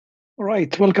All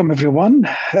right, welcome everyone.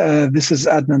 This is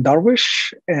Adnan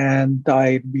Darwish, and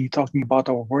I'll be talking about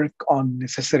our work on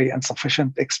necessary and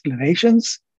sufficient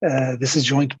explanations. This is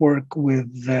joint work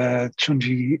with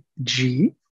Chunji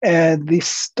Ji. And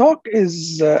this talk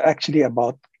is actually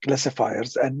about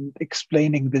classifiers and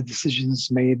explaining the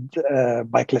decisions made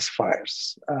by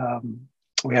classifiers.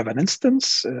 We have an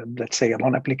instance, let's say a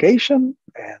loan application,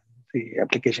 and the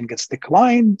application gets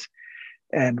declined.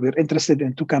 And we're interested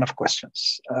in two kinds of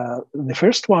questions. The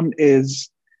first one is,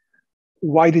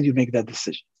 why did you make that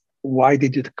decision? Why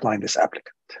did you decline this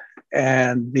applicant?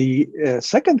 And the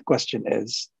second question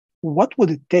is, what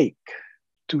would it take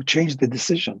to change the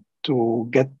decision to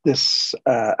get this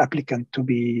applicant to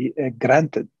be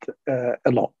granted a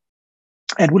loan?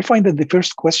 And we'll find that the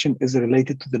first question is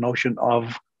related to the notion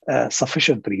of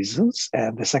sufficient reasons.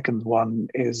 And the second one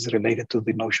is related to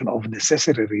the notion of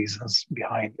necessary reasons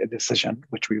behind a decision,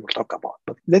 which we will talk about.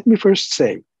 But let me first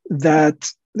say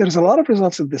that there's a lot of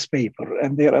results in this paper,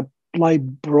 and they're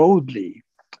applied broadly.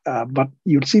 But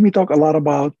you'll see me talk a lot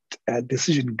about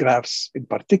decision graphs in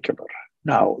particular.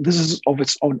 Now, this is of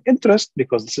its own interest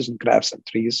because decision graphs and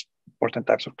trees, important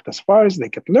types of classifiers, they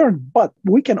get learned, but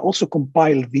we can also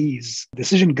compile these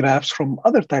decision graphs from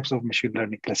other types of machine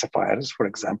learning classifiers, for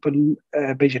example,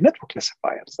 Bayesian network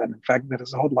classifiers. And in fact, there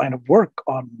is a whole line of work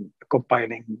on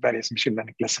compiling various machine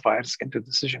learning classifiers into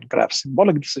decision graphs,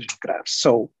 symbolic decision graphs.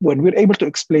 So when we're able to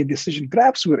explain decision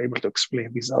graphs, we're able to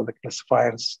explain these other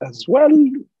classifiers as well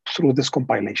through this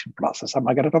compilation process. I'm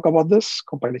not going to talk about this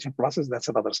compilation process. That's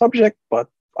another subject, but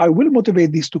I will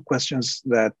motivate these two questions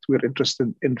that we're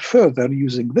interested in further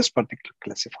using this particular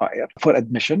classifier for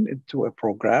admission into a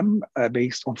program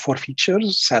based on 4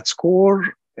 features: SAT score,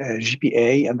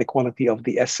 GPA, and the quality of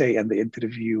the essay and the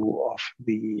interview of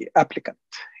the applicant.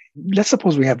 Let's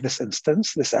suppose we have this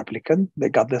instance, this applicant, they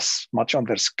got this much on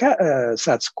their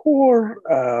SAT score,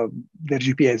 their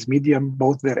GPA is medium,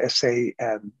 both their essay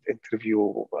and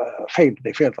interview failed.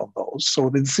 They failed on those. So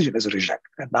the decision is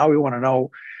rejected. And now we want to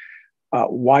know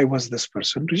why was this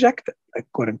person rejected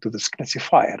according to this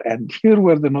classifier? And here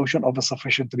where the notion of a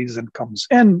sufficient reason comes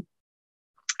in.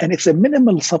 And it's a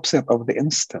minimal subset of the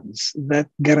instance that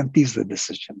guarantees the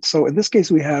decision. So in this case,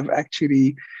 we have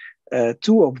actually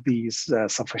 2 of these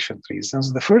sufficient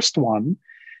reasons. The first one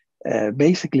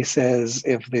basically says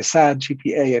if the SAT,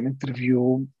 GPA, and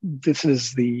interview, this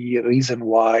is the reason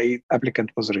why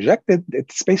applicant was rejected.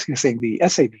 It's basically saying the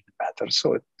essay didn't matter.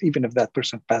 So even if that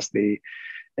person passed the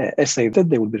essay,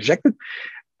 they will be rejected.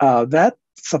 That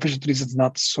sufficient reason is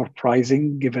not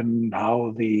surprising given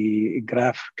how the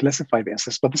graph classified the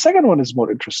instance. But the second one is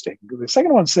more interesting. The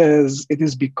second one says it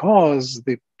is because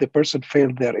the person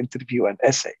failed their interview and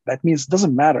essay. That means it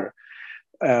doesn't matter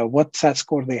what SAT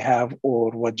score they have or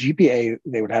what GPA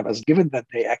they would have, as given that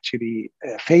they actually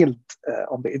failed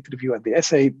on the interview and the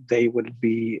essay, they will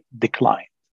be declined.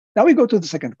 Now we go to the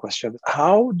second question.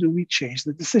 How do we change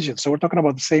the decision? So we're talking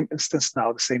about the same instance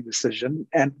now, the same decision.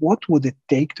 And what would it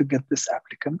take to get this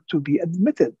applicant to be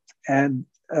admitted? And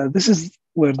this is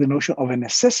where the notion of a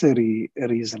necessary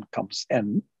reason comes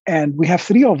in. And we have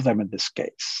 3 of them in this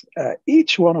case.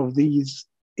 Each one of these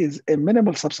is a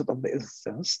minimal subset of the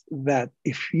instance that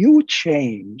if you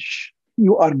change,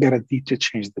 you are guaranteed to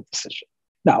change the decision.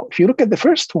 Now, if you look at the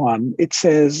first one, it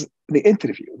says the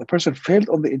interview. The person failed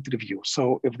on the interview.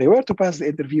 So if they were to pass the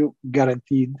interview,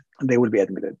 guaranteed they will be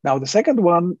admitted. Now, the second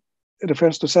one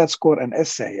refers to SAT score and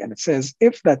essay. And it says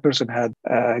if that person had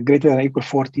greater than or equal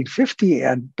 1450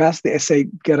 and passed the essay,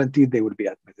 guaranteed they will be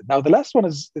admitted. Now, the last one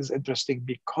is interesting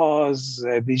because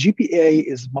the GPA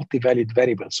is multi-valued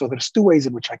variable. So there's 2 ways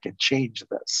in which I can change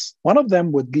this. One of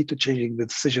them would lead to changing the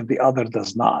decision. The other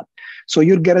does not. So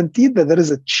you're guaranteed that there is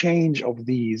a change of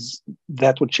these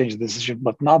that will change the decision,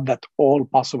 but not that all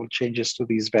possible changes to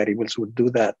these variables would do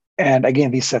that. And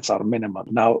again, these sets are minimal.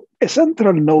 Now, a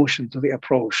central notion to the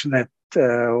approach that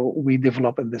we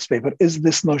develop in this paper is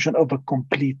this notion of a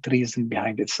complete reason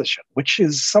behind the decision, which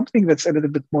is something that's a little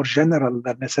bit more general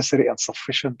than necessary and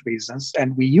sufficient reasons.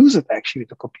 And we use it actually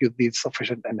to compute these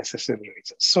sufficient and necessary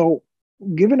reasons. So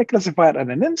given a classifier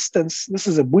and an instance, this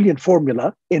is a Boolean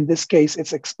formula. In this case,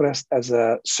 it's expressed as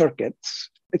a circuit.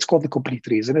 It's called the complete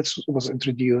reason. It was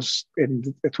introduced in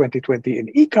 2020 in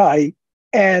ECI.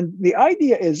 And the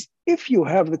idea is if you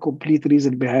have the complete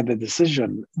reason behind the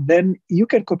decision, then you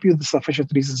can compute the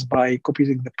sufficient reasons by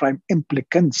computing the prime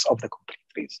implicants of the complete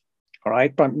reason. All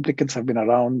right, prime implicants have been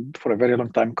around for a very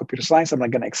long time in computer science. I'm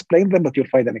not going to explain them, but you'll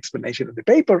find an explanation in the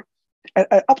paper.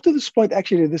 Up to this point,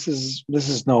 actually, this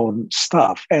is known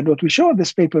stuff. And what we show in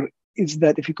this paper is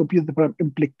that if you compute the prime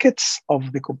implicates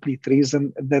of the complete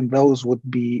reason, then those would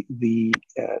be the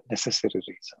necessary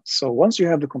reasons. So once you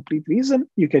have the complete reason,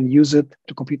 you can use it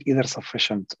to compute either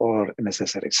sufficient or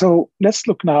necessary. So let's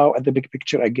look now at the big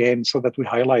picture again so that we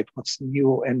highlight what's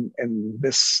new in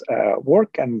this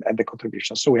work and the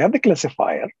contribution. So we have the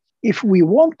classifier. If we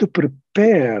want to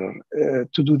prepare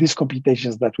to do these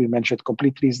computations that we mentioned,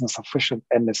 complete reason, sufficient,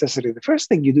 and necessary, the first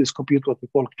thing you do is compute what we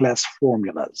call class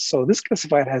formulas. So this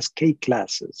classifier has K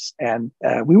classes, and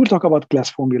we will talk about class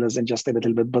formulas in just a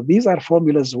little bit, but these are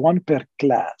formulas, one per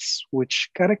class, which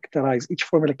each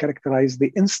formula characterize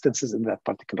the instances in that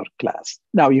particular class.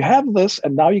 Now you have this,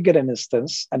 and now you get an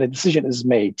instance, and a decision is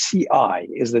made. CI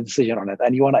is the decision on it,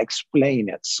 and you want to explain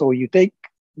it. So you take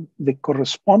the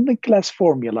corresponding class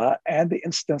formula and the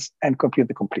instance and compute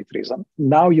the complete reason.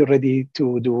 Now you're ready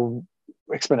to do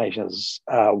explanations.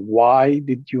 Why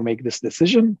did you make this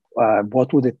decision?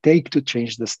 What would it take to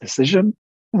change this decision?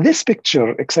 This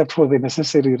picture, except for the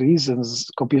necessary reasons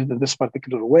computed in this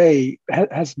particular way,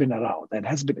 has been around and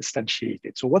has been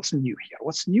instantiated. So what's new here?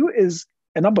 What's new is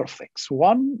a number of things.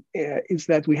 One is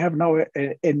that we have now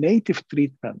a native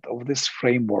treatment of this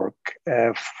framework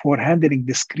for handling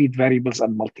discrete variables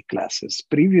and multi-classes.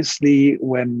 Previously,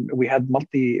 when we had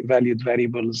multi-valued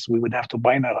variables, we would have to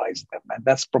binarize them. And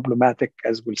that's problematic,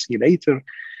 as we'll see later.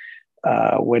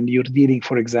 When you're dealing,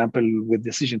 for example, with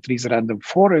decision trees, random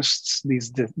forests,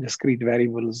 these discrete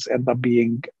variables end up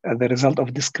being the result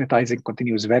of discretizing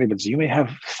continuous variables. You may have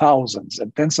thousands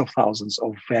and tens of thousands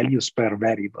of values per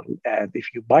variable. And if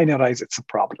you binarize, it's a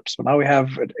problem. So now we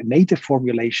have a native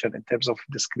formulation in terms of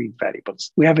discrete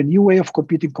variables. We have a new way of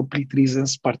computing complete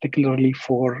reasons, particularly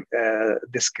for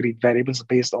discrete variables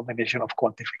based on the notion of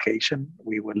quantification.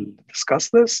 We will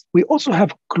discuss this. We also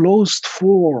have closed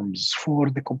forms for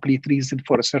the complete reason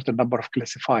for a certain number of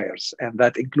classifiers, and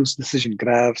that includes decision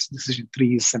graphs, decision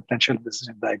trees, sentential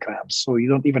decision diagrams. So you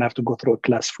don't even have to go through a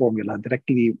class formula.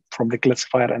 Directly from the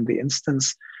classifier and the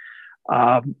instance,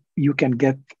 you can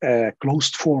get a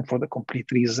closed form for the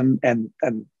complete reason, and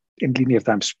in linear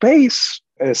time space.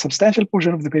 A substantial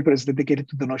portion of the paper is dedicated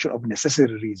to the notion of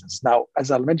necessary reasons. Now,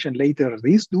 as I'll mention later,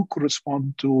 these do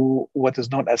correspond to what is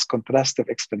known as contrastive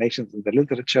explanations in the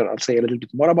literature. I'll say a little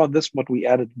bit more about this, but we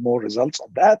added more results on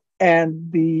that.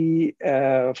 And the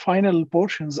final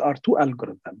portions are two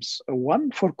algorithms. One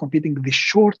for computing the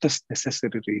shortest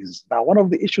necessary reasons. Now, one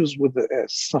of the issues with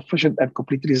sufficient and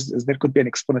complete reasons is there could be an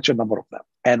exponential number of them.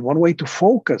 And one way to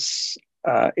focus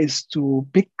is to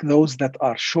pick those that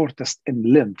are shortest in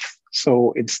length.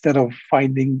 So instead of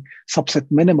finding subset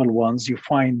minimal ones, you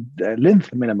find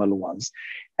length minimal ones.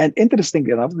 And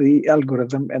interestingly enough, the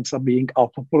algorithm ends up being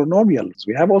autopolynomials.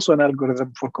 We have also an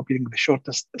algorithm for computing the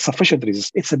shortest sufficient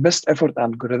reasons. It's a best effort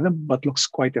algorithm, but looks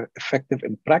quite effective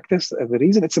in practice. The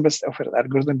reason it's a best effort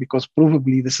algorithm because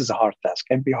provably this is a hard task.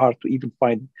 It can be hard to even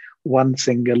find one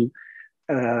single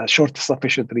shortest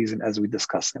sufficient reason as we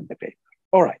discussed in the paper.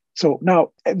 All right. So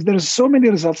now there's so many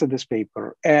results in this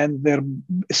paper, and their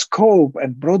scope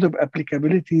and broader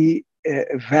applicability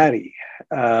vary.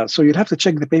 So you'd have to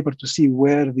check the paper to see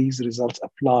where these results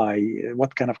apply,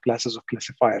 what kind of classes of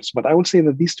classifiers. But I will say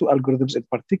that these two algorithms in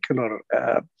particular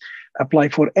apply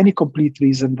for any complete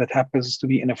reason that happens to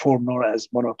be in a form known as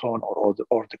monotone or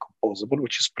decomposable,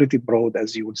 which is pretty broad,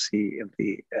 as you will see in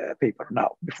the paper.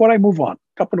 Now, before I move on,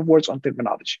 a couple of words on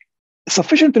terminology.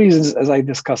 Sufficient reasons, as I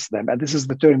discussed them, and this is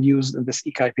the term used in this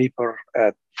ECI paper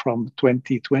from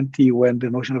 2020 when the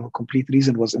notion of a complete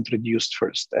reason was introduced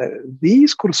first.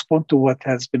 These correspond to what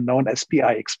has been known as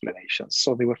PI explanations.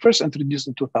 So they were first introduced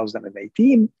in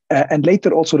 2018 and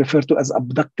later also referred to as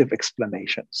abductive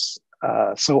explanations.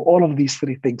 So all of these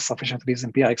three things, sufficient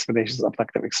reason, PI explanations,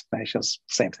 abductive explanations,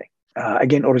 same thing.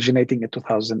 Again, originating in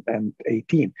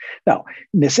 2018. Now,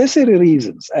 necessary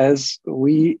reasons, as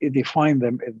we define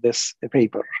them in this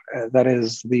paper, that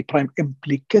is, the prime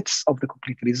implicates of the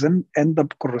complete reason, end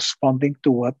up corresponding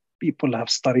to what people have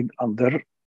studied under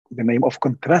the name of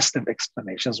contrastive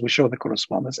explanations. We show the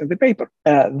correspondence in the paper.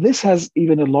 This has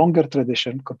even a longer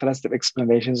tradition, contrastive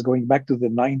explanations, going back to the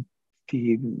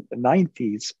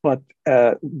 1990s, but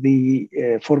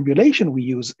the formulation we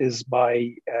use is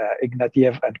by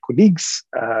Ignatieff and colleagues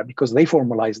because they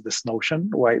formalized this notion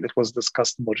while it was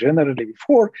discussed more generally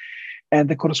before. And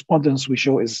the correspondence we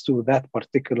show is to that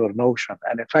particular notion.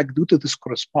 And in fact, due to this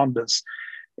correspondence,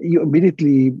 you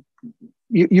immediately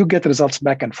you get results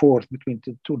back and forth between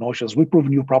the two notions. We prove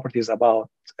new properties about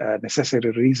necessary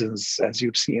reasons, as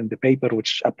you see in the paper,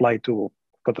 which apply to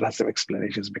contrastive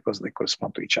explanations because they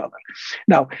correspond to each other.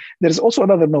 Now, there's also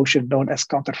another notion known as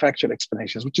counterfactual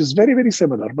explanations, which is very, very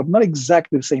similar, but not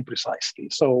exactly the same precisely.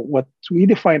 So what we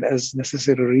define as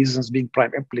necessary reasons being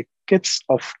prime implicates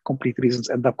of complete reasons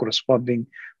end up corresponding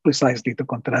precisely to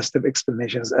contrastive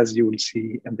explanations, as you will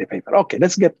see in the paper. Okay,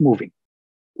 let's get moving.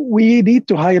 We need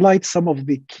to highlight some of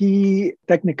the key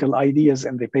technical ideas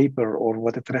in the paper or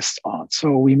what it rests on.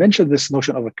 So we mentioned this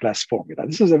notion of a class formula.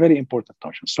 This is a very important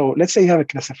notion. So let's say you have a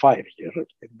classifier here,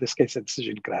 in this case, a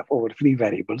decision graph over 3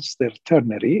 variables. They're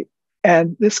ternary.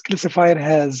 And this classifier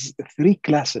has 3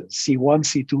 classes, C1,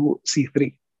 C2,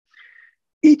 C3.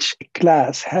 Each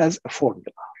class has a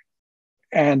formula.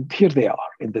 And here they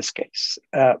are in this case.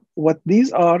 What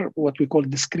these are, what we call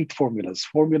discrete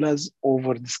formulas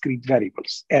over discrete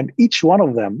variables. And each one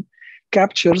of them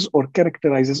captures or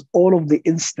characterizes all of the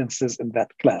instances in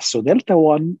that class. So delta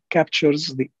 1 captures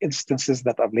the instances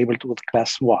that are labeled with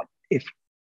class 1. If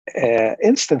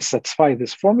instance satisfies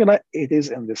this formula, it is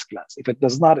in this class. If it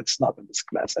does not, it's not in this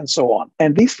class, and so on.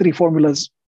 And these 3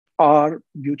 formulas are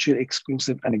mutually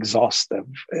exclusive and exhaustive.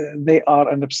 They are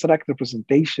an abstract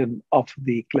representation of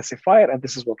the classifier, and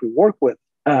this is what we work with.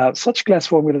 Such class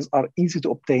formulas are easy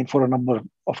to obtain for a number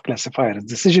of classifiers,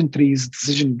 decision trees,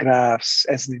 decision graphs,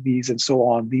 SDDs, and so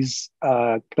on. These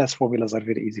class formulas are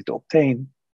very easy to obtain.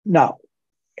 Now,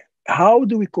 how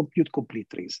do we compute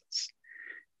complete reasons?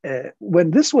 When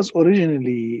this was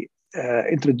originally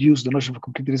introduced, the notion of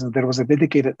complete reason, there was a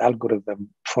dedicated algorithm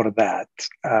for that,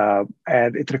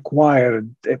 and it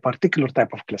required a particular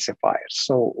type of classifier.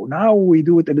 So now we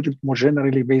do it a little more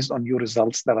generally based on your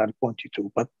results that I'll point you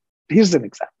to. But here's an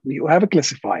example. You have a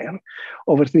classifier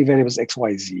over 3 variables x,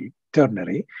 y, z,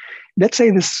 ternary. Let's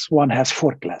say this one has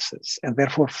 4 classes, and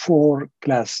therefore 4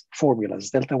 class formulas,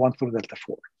 delta 1 through delta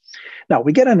 4. Now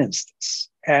we get an instance,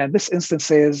 and this instance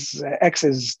says x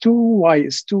is 2, y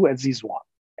is 2, and z is 1.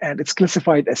 And it's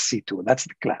classified as C2. That's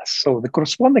the class. So the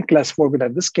corresponding class formula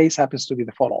in this case happens to be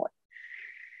the following.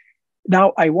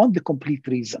 Now I want the complete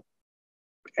reason.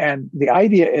 And the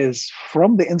idea is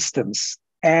from the instance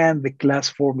and the class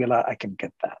formula, I can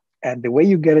get that. And the way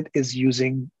you get it is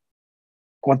using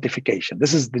quantification.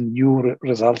 This is the new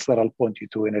results that I'll point you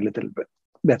to in a little bit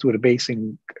that we're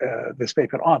basing this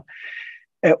paper on.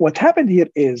 What happened here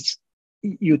is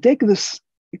you take this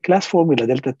class formula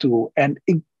delta 2 and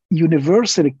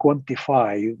universally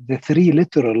quantify the 3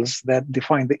 literals that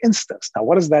define the instance. Now,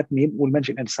 what does that mean? We'll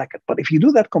mention in a second. But if you do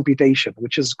that computation,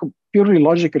 which is purely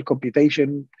logical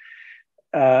computation,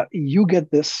 you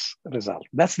get this result.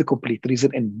 That's the complete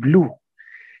reason in blue.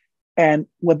 And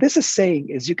what this is saying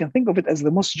is you can think of it as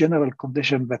the most general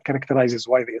condition that characterizes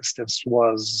why the instance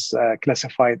was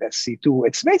classified as C2.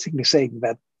 It's basically saying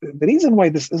that the reason why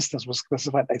this instance was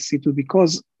classified as C2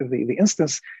 because the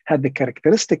instance had the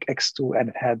characteristic X2 and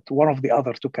it had one of the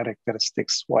other 2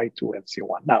 characteristics Y2 and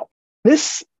C1. Now,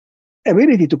 this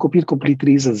ability to compute complete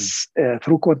reasons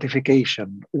through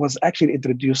quantification was actually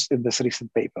introduced in this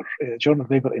recent paper, journal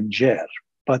paper in JAIR.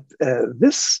 But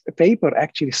this paper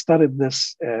actually studied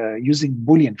this using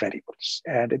Boolean variables,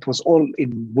 and it was all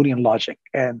in Boolean logic.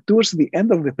 And towards the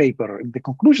end of the paper, in the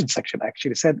conclusion section,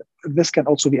 actually said this can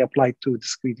also be applied to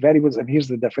discrete variables. And here's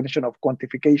the definition of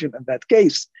quantification in that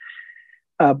case.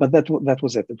 But that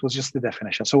was it. It was just the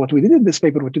definition. So what we did in this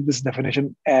paper, we took this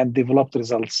definition and developed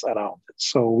results around it.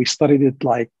 So we studied it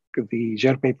like the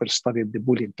JAIR paper studied the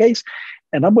Boolean case.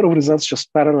 A number of results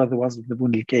just parallel the ones in the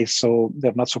Boolean case, so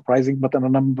they're not surprising, but a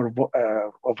number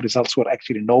of results were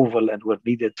actually novel and were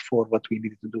needed for what we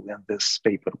needed to do in this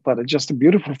paper. But it's just a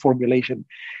beautiful formulation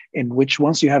in which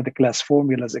once you have the class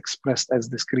formulas expressed as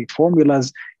discrete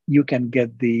formulas, you can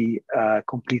get the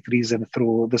complete reason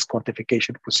through this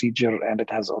quantification procedure, and it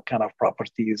has all kind of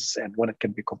properties and when it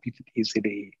can be computed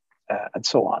easily, and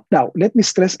so on. Now, let me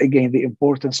stress again the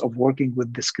importance of working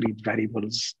with discrete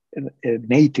variables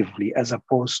natively as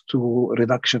opposed to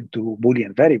reduction to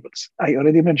Boolean variables. I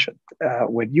already mentioned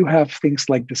when you have things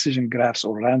like decision graphs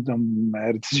or random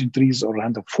decision trees or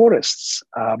random forests,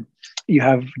 you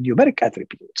have numeric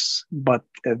attributes, but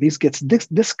these gets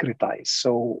discretized.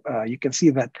 So you can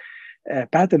see that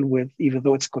pattern width, even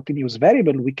though it's a continuous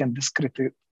variable, we can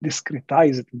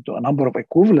discretize it into a number of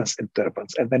equivalence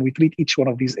intervals, and then we treat each one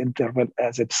of these intervals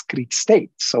as a discrete state.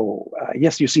 So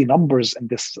yes, you see numbers in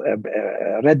this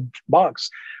red box,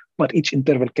 but each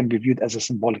interval can be viewed as a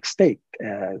symbolic state.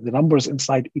 The numbers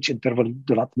inside each interval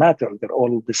do not matter. They're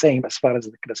all the same as far as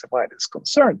the classifier is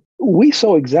concerned. We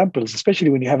saw examples,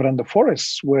 especially when you have random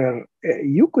forests, where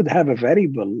you could have a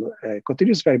variable, a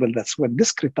continuous variable that's when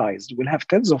discretized will have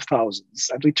tens of thousands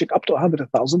and reaching up to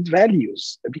 100,000 values.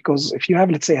 Because if you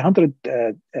have, let's say, 100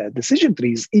 decision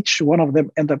trees, each one of them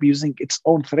end up using its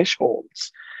own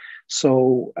thresholds.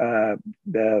 So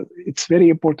it's very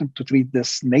important to treat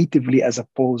this natively as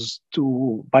opposed to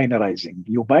binarizing.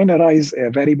 You binarize a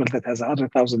variable that has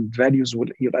 100,000 values,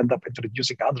 you'll end up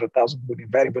introducing 100,000 Boolean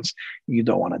variables. You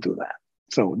don't want to do that.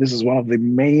 So this is one of the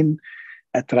main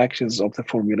attractions of the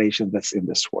formulation that's in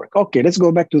this work. Okay, let's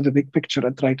go back to the big picture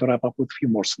and try to wrap up with a few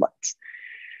more slides.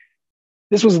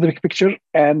 This was the big picture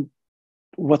and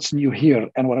what's new here.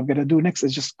 And what I'm going to do next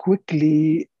is just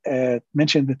quickly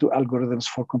mention the two algorithms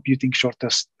for computing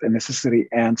shortest necessary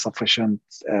and sufficient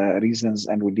reasons,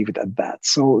 and we'll leave it at that.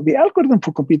 So the algorithm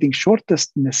for computing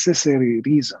shortest necessary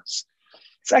reasons,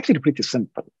 it's actually pretty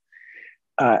simple.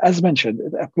 As mentioned,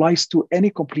 it applies to any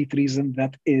complete reason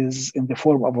that is in the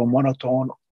form of a monotone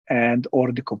and or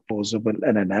decomposable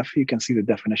NNF. You can see the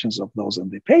definitions of those in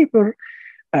the paper.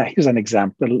 Here's an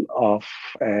example of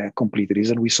a complete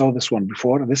reason. We saw this one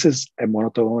before. This is a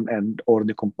monotone and or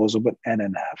decomposable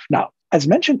NNF. Now, as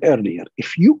mentioned earlier,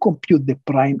 if you compute the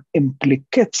prime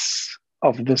implicates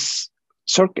of this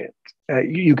circuit,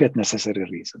 you get necessary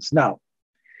reasons. Now,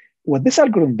 what this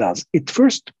algorithm does, it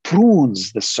first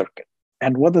prunes the circuit.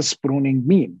 And what does pruning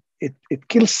mean? It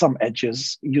kills some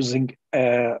edges using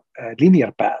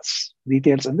linear paths,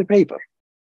 details in the paper.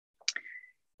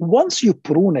 Once you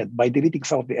prune it by deleting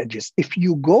some of the edges, if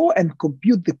you go and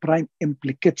compute the prime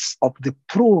implicates of the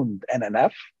pruned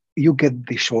NNF, you get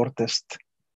the shortest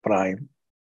prime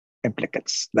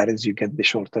implicates. That is, you get the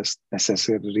shortest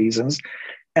necessary reasons.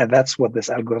 And that's what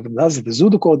this algorithm does. The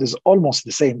pseudocode is almost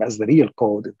the same as the real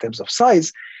code in terms of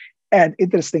size. And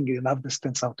interestingly enough, this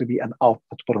turns out to be an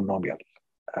output polynomial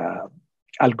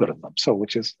algorithm, so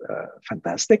which is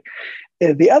fantastic.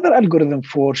 The other algorithm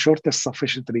for shortest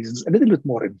sufficient reasons, a little bit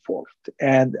more involved.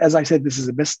 And as I said, this is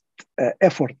the best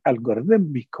effort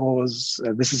algorithm because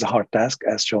this is a hard task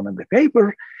as shown in the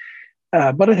paper,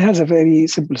 but it has a very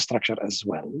simple structure as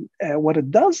well. What it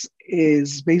does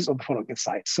is based on the following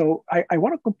insights. So I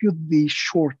want to compute the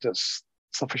shortest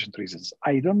sufficient reasons.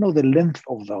 I don't know the length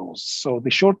of those. So the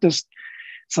shortest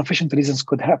sufficient reasons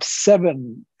could have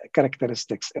 7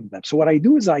 characteristics in them. So what I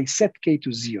do is I set k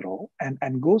to 0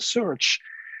 and go search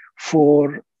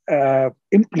for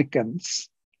implicants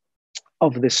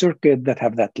of the circuit that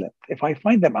have that length. If I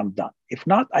find them, I'm done. If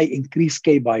not, I increase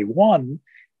k by 1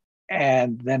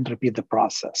 and then repeat the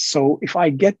process. So if I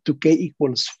get to k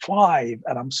equals 5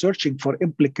 and I'm searching for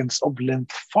implicants of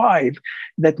length 5,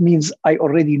 that means I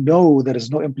already know there is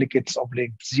no implicants of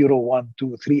length 0, 1,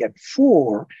 2, 3, and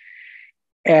 4.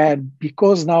 And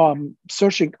because now I'm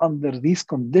searching under these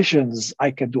conditions,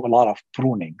 I can do a lot of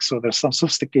pruning. So there's some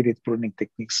sophisticated pruning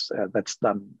techniques that's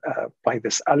done by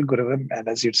this algorithm. And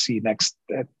as you'll see next,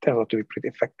 it turns out to be pretty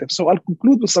effective. So I'll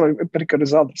conclude with some empirical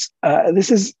results. This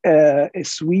is a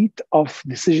suite of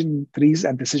decision trees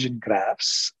and decision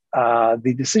graphs.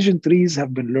 The decision trees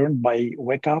have been learned by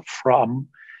Weka from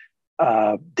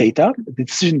data. The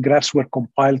decision graphs were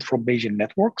compiled from Bayesian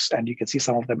networks. And you can see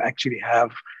some of them actually have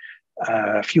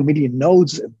a few million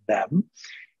nodes in them.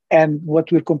 And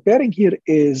what we're comparing here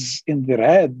is in the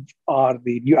red are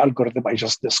the new algorithm I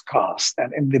just discussed.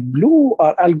 And in the blue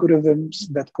are algorithms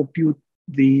that compute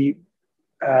the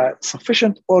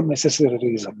sufficient or necessary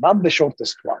reason, not the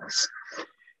shortest ones.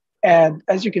 And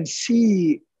as you can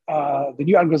see, the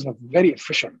new algorithms are very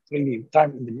efficient, really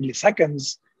time in the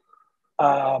milliseconds.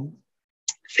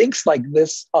 Things like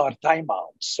this are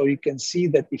timeouts. So you can see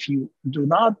that if you do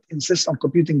not insist on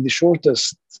computing the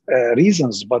shortest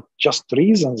reasons, but just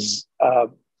reasons,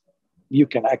 you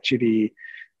can actually,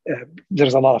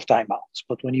 there's a lot of timeouts.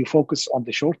 But when you focus on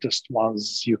the shortest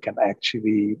ones, you can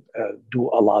actually do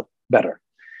a lot better.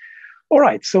 All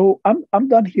right, so I'm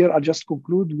done here. I'll just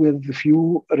conclude with a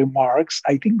few remarks.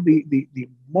 I think the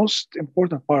most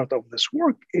important part of this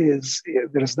work is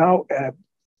there is now a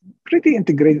pretty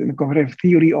integrated in comparative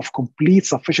theory of complete,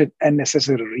 sufficient, and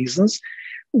necessary reasons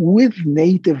with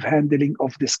native handling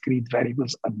of discrete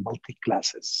variables and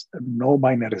multi-classes, no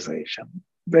binarization.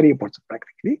 Very important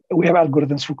practically. We have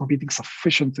algorithms for computing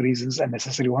sufficient reasons and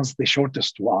necessary ones, the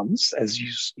shortest ones, as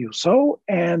you saw,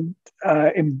 and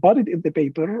embodied in the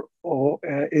paper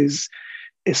is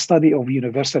a study of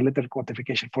universal literal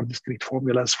quantification for discrete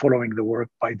formulas following the work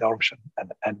by Darwish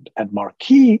and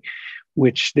Marquis,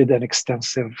 which did an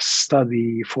extensive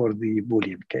study for the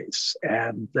Boolean case.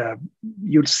 And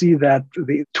you'll see that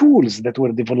the tools that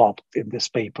were developed in this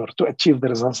paper to achieve the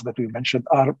results that we mentioned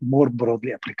are more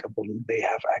broadly applicable. They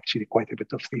have actually quite a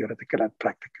bit of theoretical and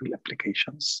practical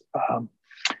applications.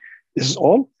 This is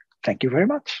all. Thank you very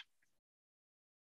much.